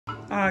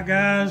All right,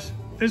 guys,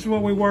 this is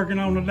what we're working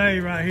on today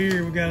right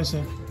here. We got us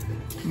a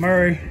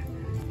Murray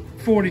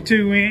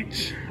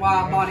 42-inch.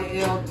 Wide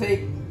body LT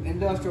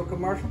industrial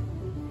commercial.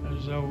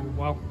 There's old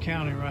Walker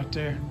County right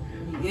there.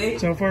 Yeah.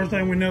 So first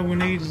thing we know we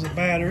need is a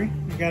battery.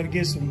 We got to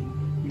get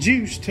some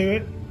juice to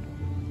it.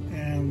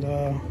 And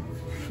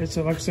it's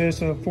a, like I said,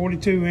 it's a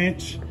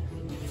 42-inch.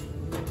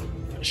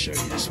 I'll show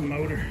you this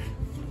motor.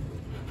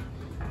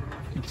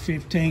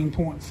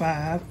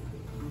 15.5.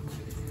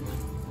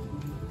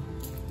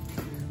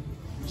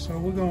 So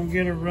we're gonna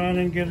get her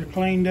running, get her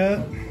cleaned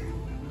up.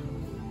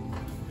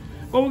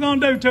 What we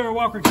gonna do to her,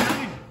 Walker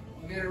County?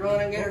 Get her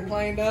running, get her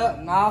cleaned up,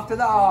 and off to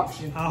the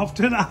auction. Off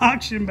to the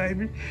auction,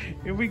 baby.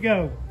 Here we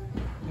go.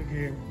 Look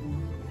here.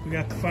 We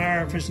got the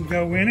fire fixing to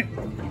go in it.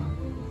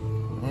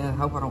 Yeah, I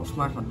hope I don't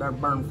smash my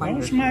dirt burn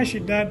fingers. Don't smash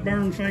your dirt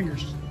burn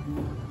fingers.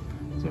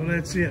 So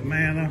that's it,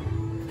 man. I'll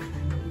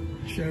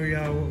show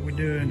y'all what we're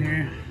doing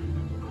here.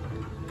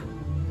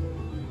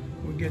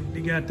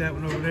 We got that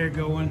one over there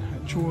going, a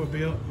Troy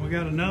built. We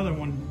got another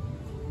one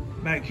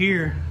back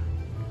here.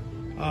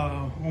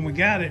 When we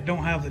got it,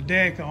 don't have the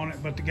deck on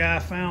it, but the guy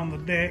found the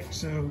deck.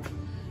 So,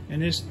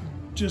 and it's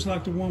just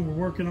like the one we're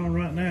working on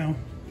right now.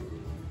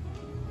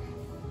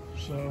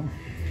 So.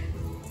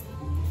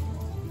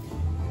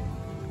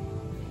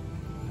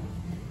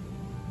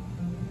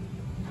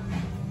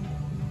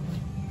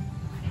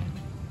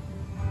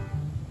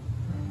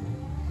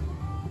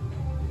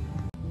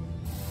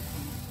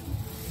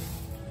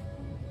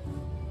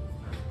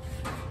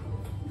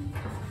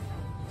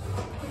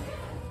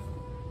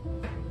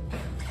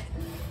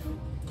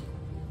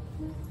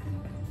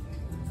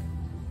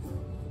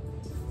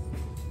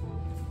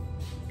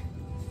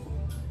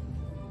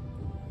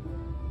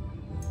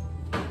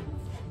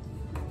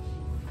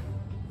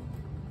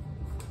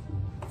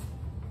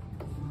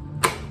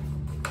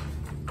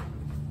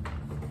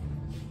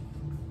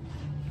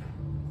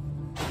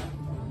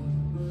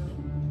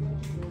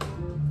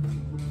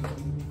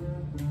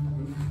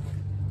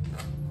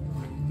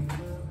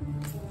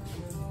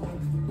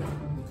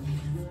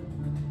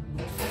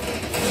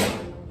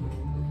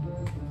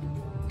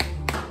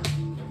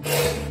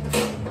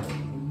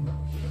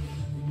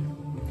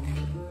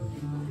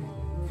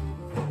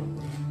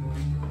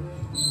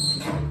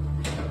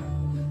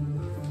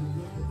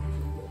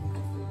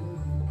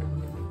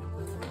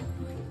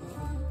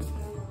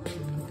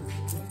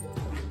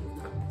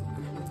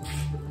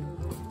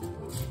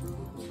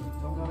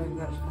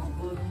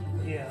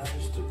 Yeah, I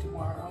just took the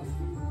wire off.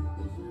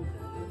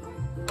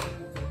 I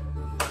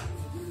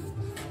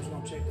was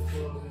gonna check the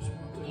plug.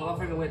 Well, I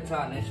figured we'd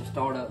try initial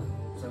startup,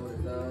 see what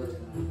it does.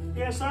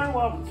 Yes, sir,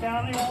 Walker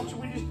County. Won't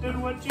we just do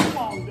what you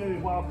want to do,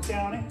 Walker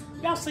County?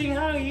 Y'all see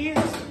how he is?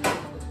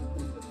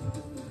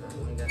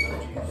 We ain't got no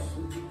juice.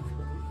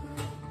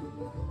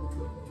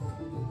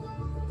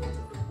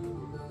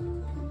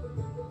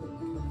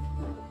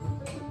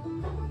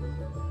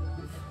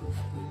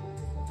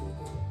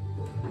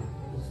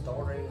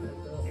 Starting it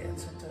up. Yeah,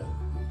 it's a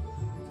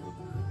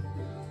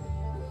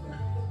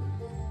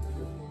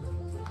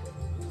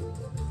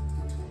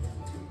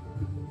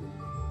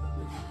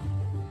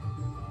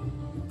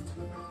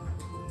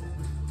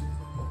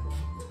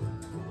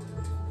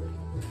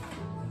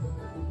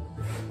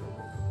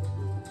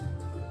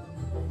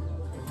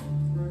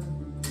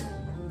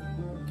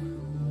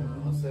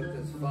Let's see if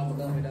this fumble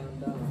dummy done.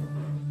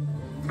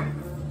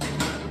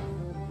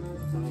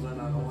 Some of that I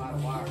don't know how to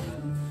wire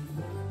that.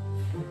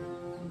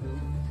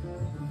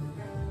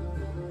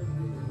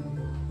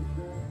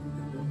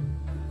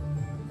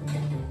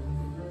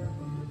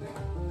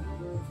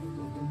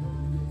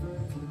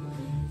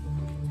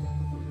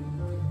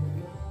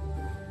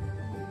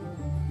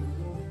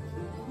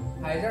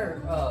 Hey, is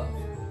there a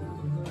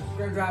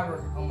screwdriver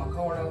on my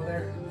cord over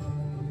there?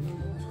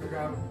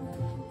 Screwdriver.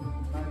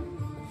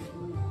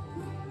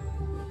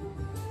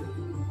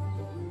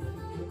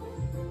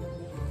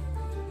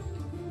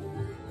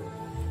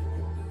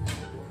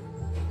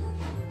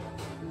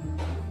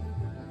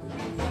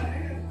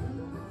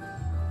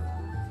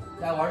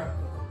 That work?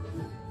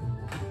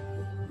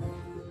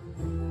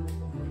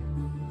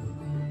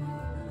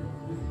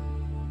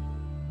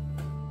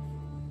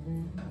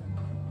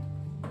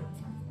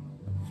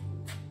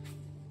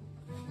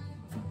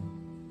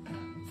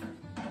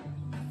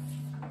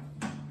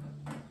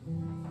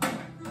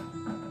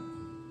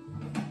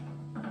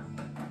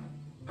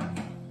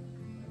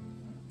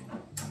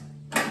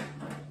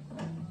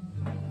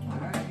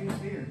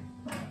 Here.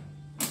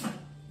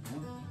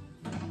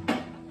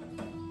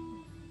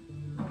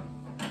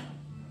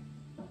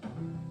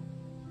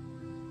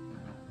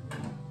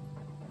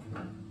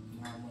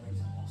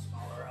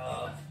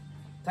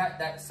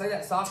 See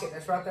that socket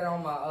that's right there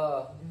on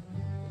my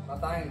my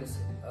thing? Just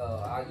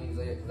I use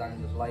it because I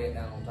can just lay it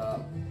down on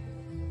top.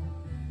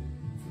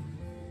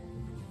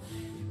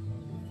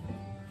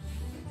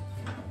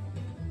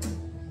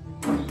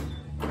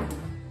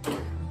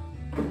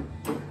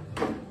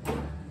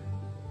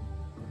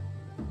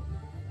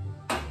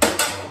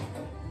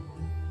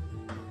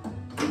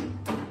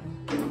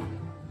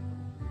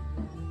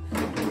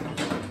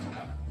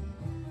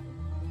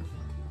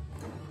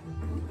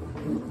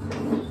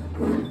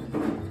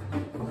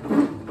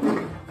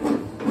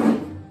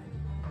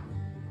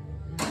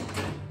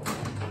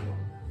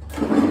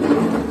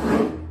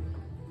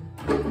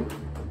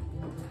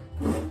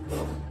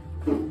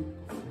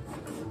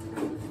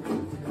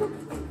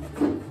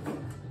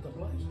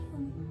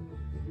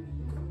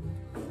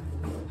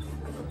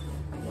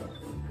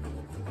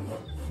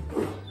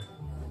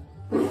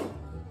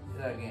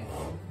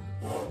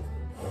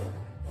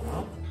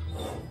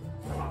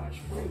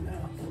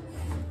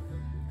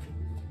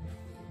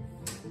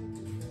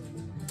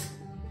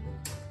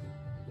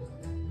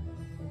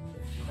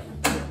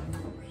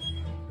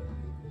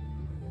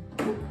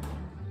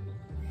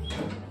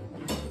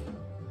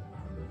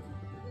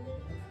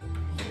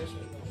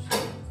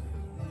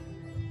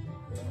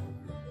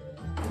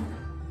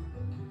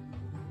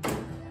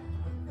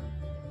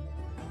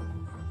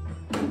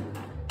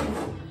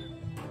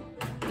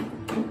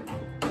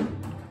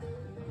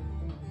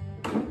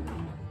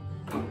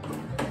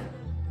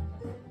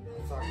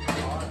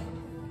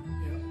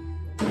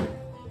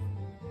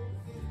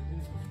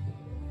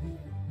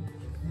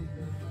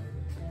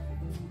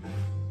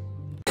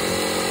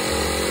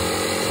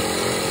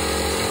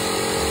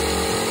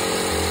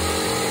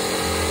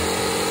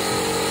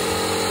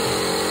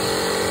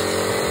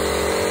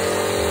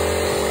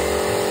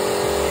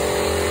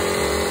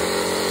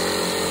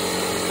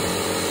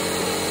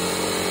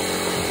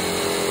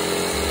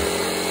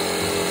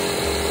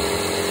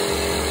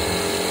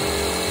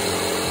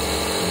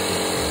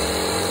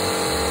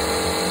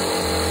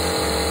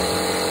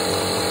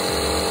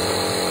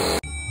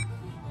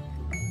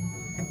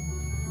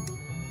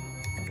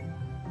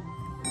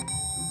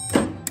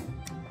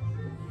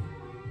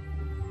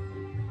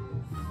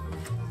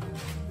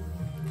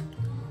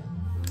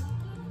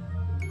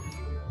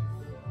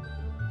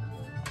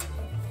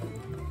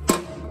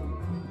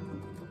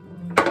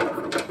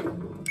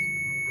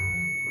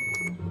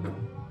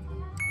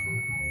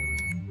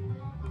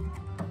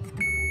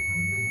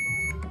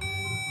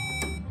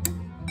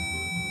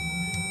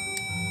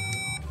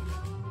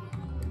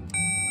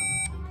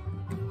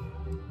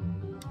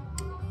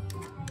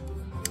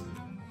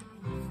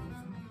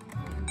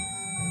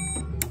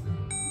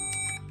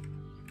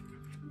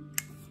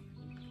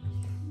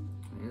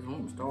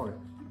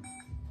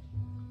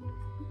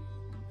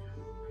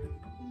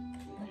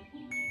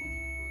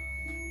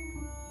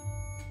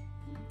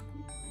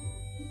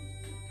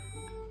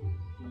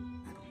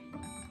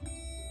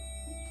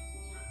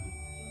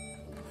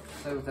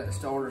 See what that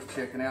starter's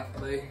checking out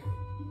to be.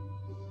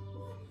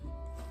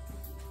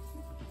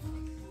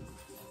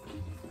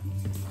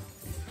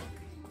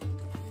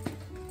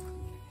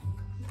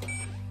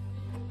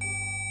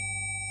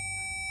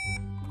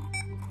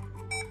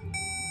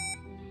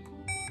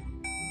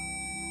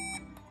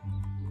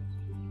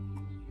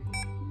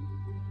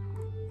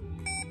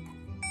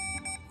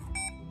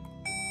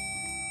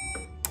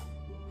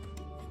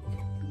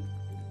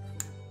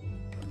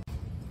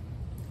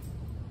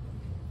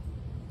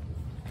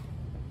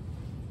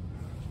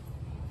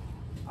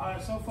 All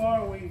right, so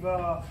far we've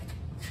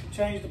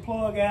changed the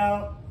plug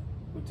out.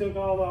 We took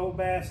all the old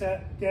gas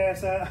out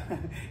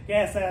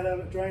of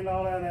it, drained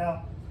all that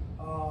out.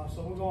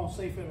 So we're gonna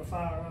see if it'll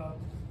fire up.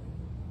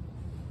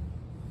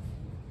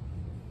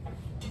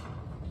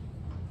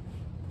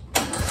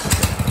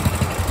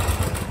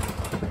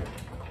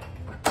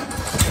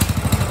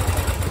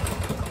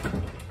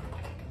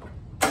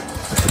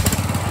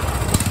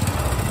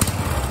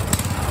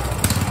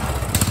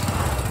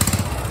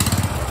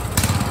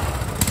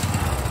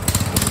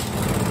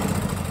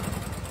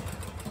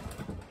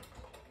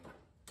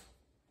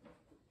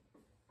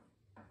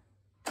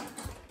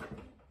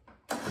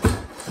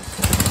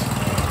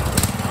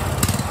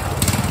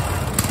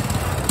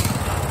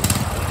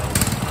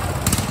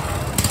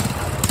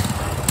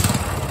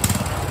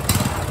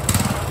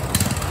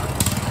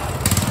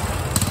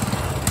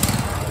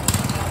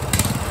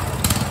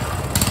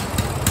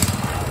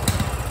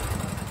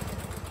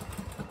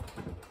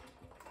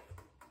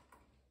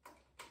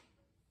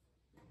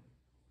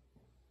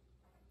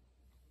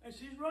 And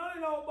she's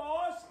running, old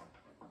boss.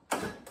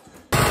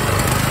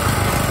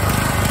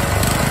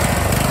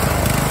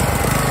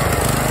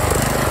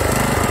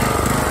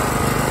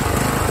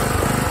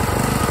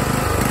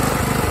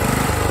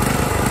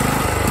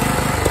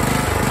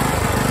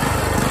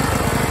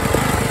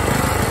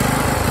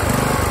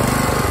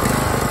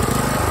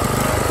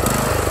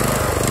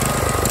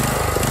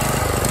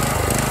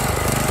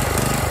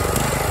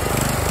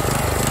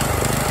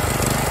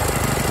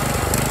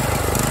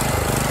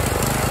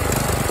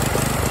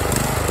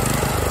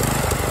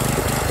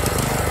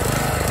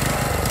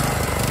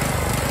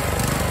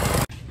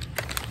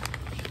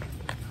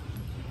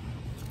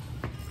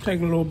 Take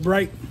a little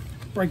break,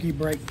 breaky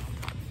break.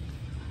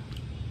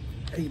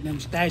 Eating them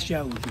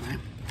pistachios,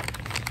 man.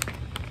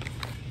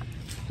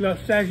 Little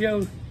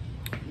pistachios?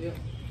 Yep.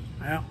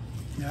 Yeah,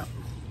 yeah.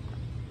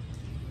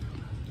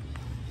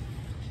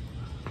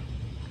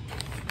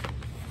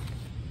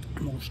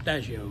 More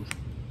pistachios.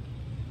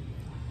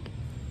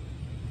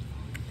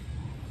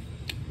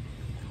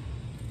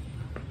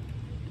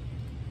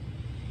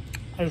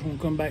 I just want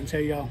to come back and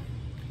tell y'all,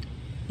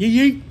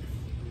 yeet.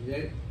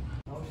 Yeah.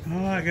 All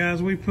right,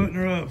 guys, we putting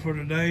her up for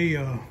today.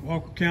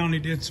 Walker County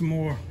did some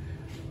more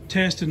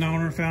testing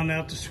on her, found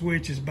out the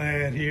switch is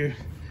bad here.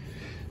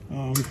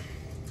 So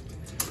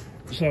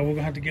we're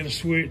gonna have to get a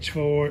switch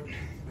for it.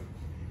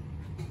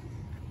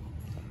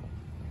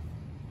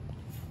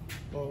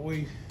 But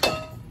we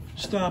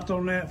stopped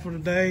on that for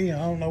today. I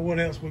don't know what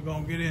else we're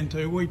gonna get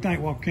into. What do you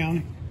think, Walker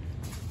County?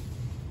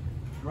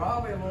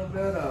 Probably a little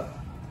bit of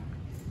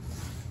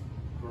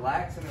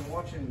relaxing and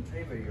watching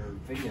TV or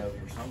videos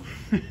or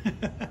something.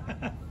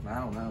 I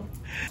don't know.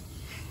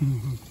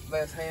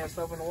 Best hand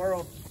soap in the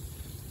world.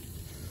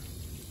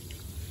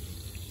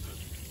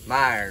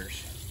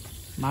 Myers.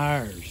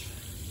 Myers.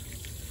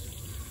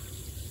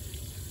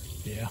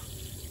 Yeah.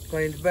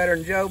 Cleans better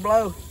than Joe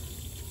Blow.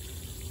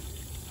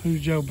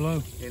 Who's Joe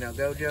Blow? You know,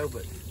 Go Joe,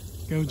 but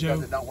Go Joe.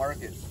 because it don't work,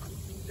 it's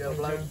Joe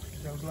Blow.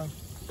 Joe Blow.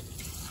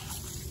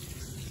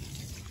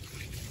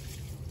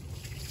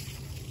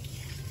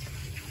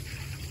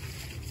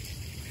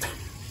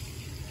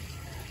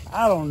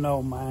 I don't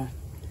know, man.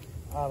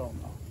 I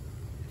don't know.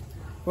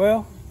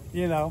 Well,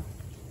 you know,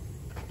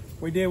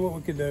 we did what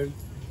we could do.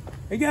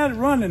 He got it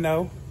running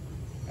though.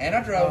 And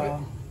I drove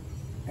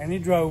it. And he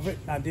drove it.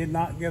 I did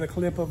not get a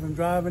clip of him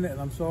driving it,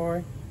 and I'm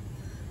sorry.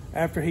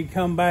 After he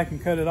come back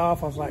and cut it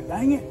off, I was like,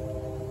 dang it.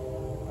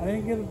 I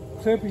didn't get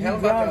a clip of you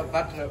driving.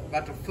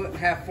 About the foot and a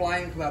half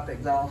flames about the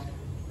exhaust.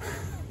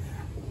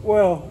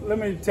 Well, let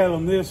me tell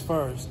him this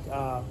first.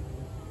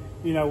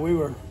 You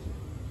know,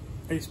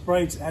 had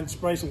to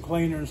spray some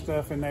cleaner and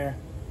stuff in there.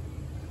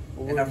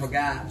 And I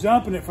forgot.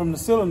 Jumping it from the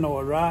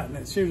solenoid, right? And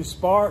it shoots a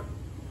spark.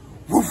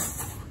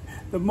 Woof,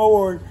 the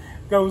mower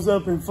goes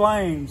up in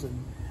flames.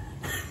 And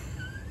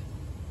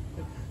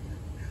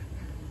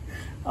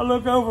I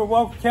look over,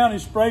 Walker County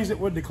sprays it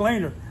with the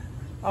cleaner.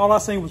 All I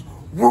seen was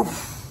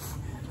woof.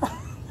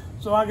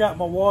 So I got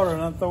my water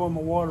and I'm throwing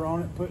my water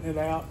on it, putting it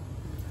out.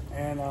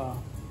 And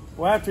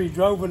well, after he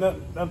drove it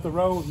up the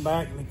road and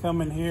back, and he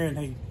come in here and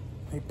he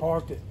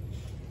parked it.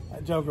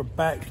 That joker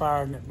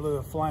backfired and it blew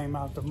a flame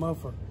out the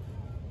muffler.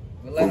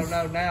 But let them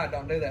know now,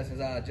 don't do that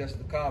since I adjusted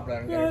the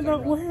carburetor. Yeah,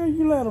 well,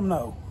 you let them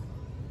know.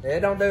 Yeah,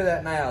 don't do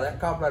that now. That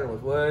carburetor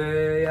was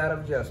way out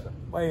of adjustment.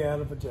 Way out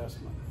of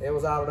adjustment. It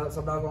was out of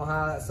some doggone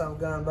high, that some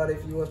gun, buddy.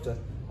 If you was to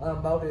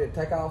unbolt it, it'd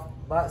take off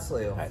by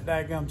itself. That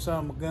daggum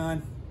son of a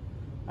gun.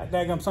 That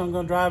daggum son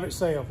gonna drive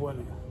itself,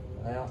 wouldn't it?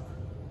 Yeah.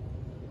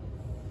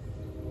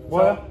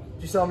 Well,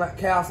 you saw that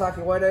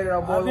Kawasaki Weight Eater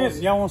on board? I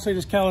did. Y'all want to see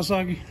this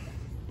Kawasaki?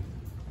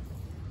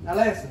 Now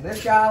listen,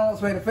 this guy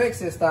wants me to fix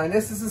this thing.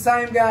 This is the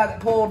same guy that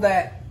pulled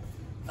that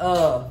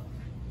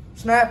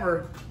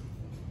snapper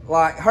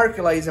like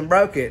Hercules and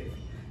broke it.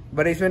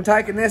 But he's been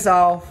taking this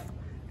off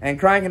and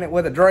cranking it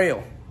with a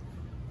drill.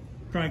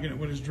 Cranking it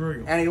with his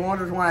drill. And he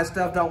wonders why his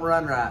stuff don't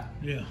run right.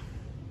 Yeah.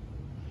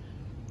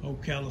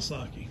 Old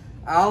Kawasaki.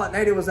 All it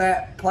needed was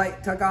that plate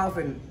took off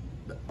and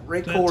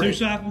recorded. Is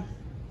that 2-cycle?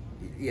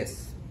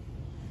 Yes.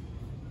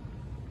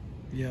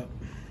 Yep.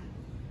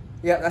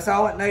 Yep, that's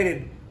all it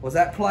needed was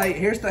that plate.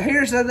 Here's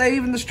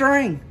even the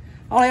string.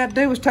 All he had to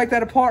do was take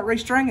that apart,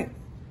 restring it.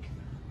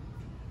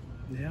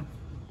 Yeah.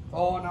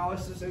 Oh no,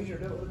 it's just easier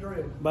to do it with a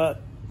drill.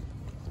 But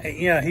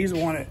yeah, he's the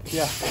one that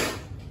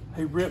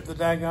he ripped the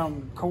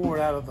daggone cord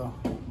out of the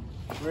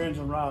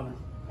engine rider.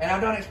 And I've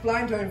done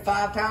explained to him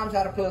 5 times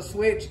how to put a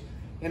switch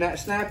in that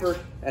snapper,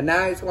 and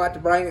now he's going to have to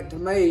bring it to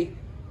me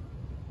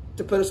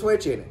to put a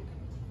switch in it.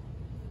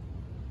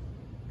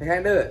 He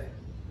can't do it.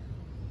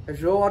 If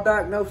you're all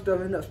diagnosed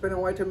stuff, end up spending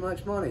way too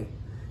much money.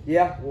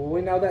 Yeah, well,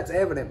 we know that's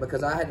evident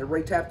because I had to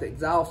retap the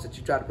exhaust that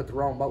you tried to put the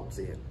wrong bolts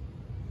in.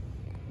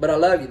 But I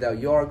love you though.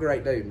 You are a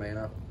great dude,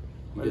 man.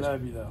 We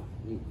love you though.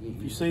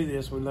 If you see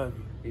this, we love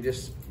you.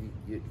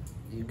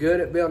 You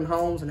good at building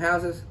homes and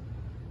houses.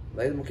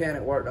 Leave the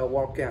mechanic work though,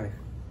 Walker County.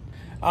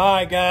 All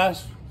right,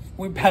 guys,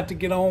 we're about to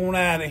get on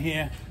out of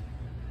here.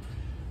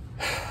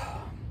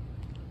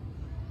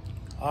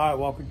 All right,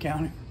 Walker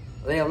County.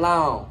 Live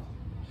long,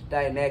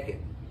 stay naked.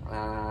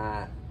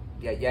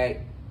 Yeah.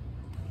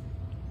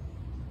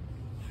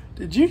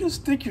 Did you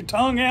just stick your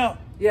tongue out?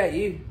 Yeah,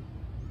 you.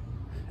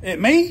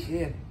 At me?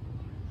 Yeah.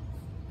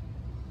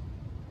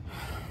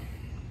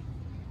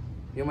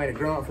 You want me to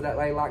grunt for that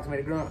lady likes me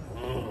to grunt?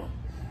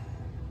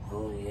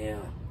 Oh, yeah.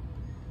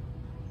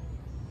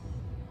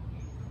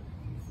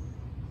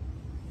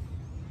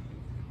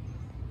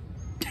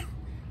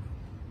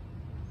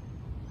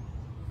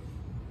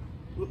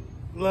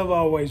 Love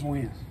always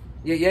wins.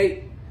 Yeah, yeah.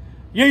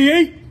 Yeah, yeah.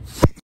 Yeah.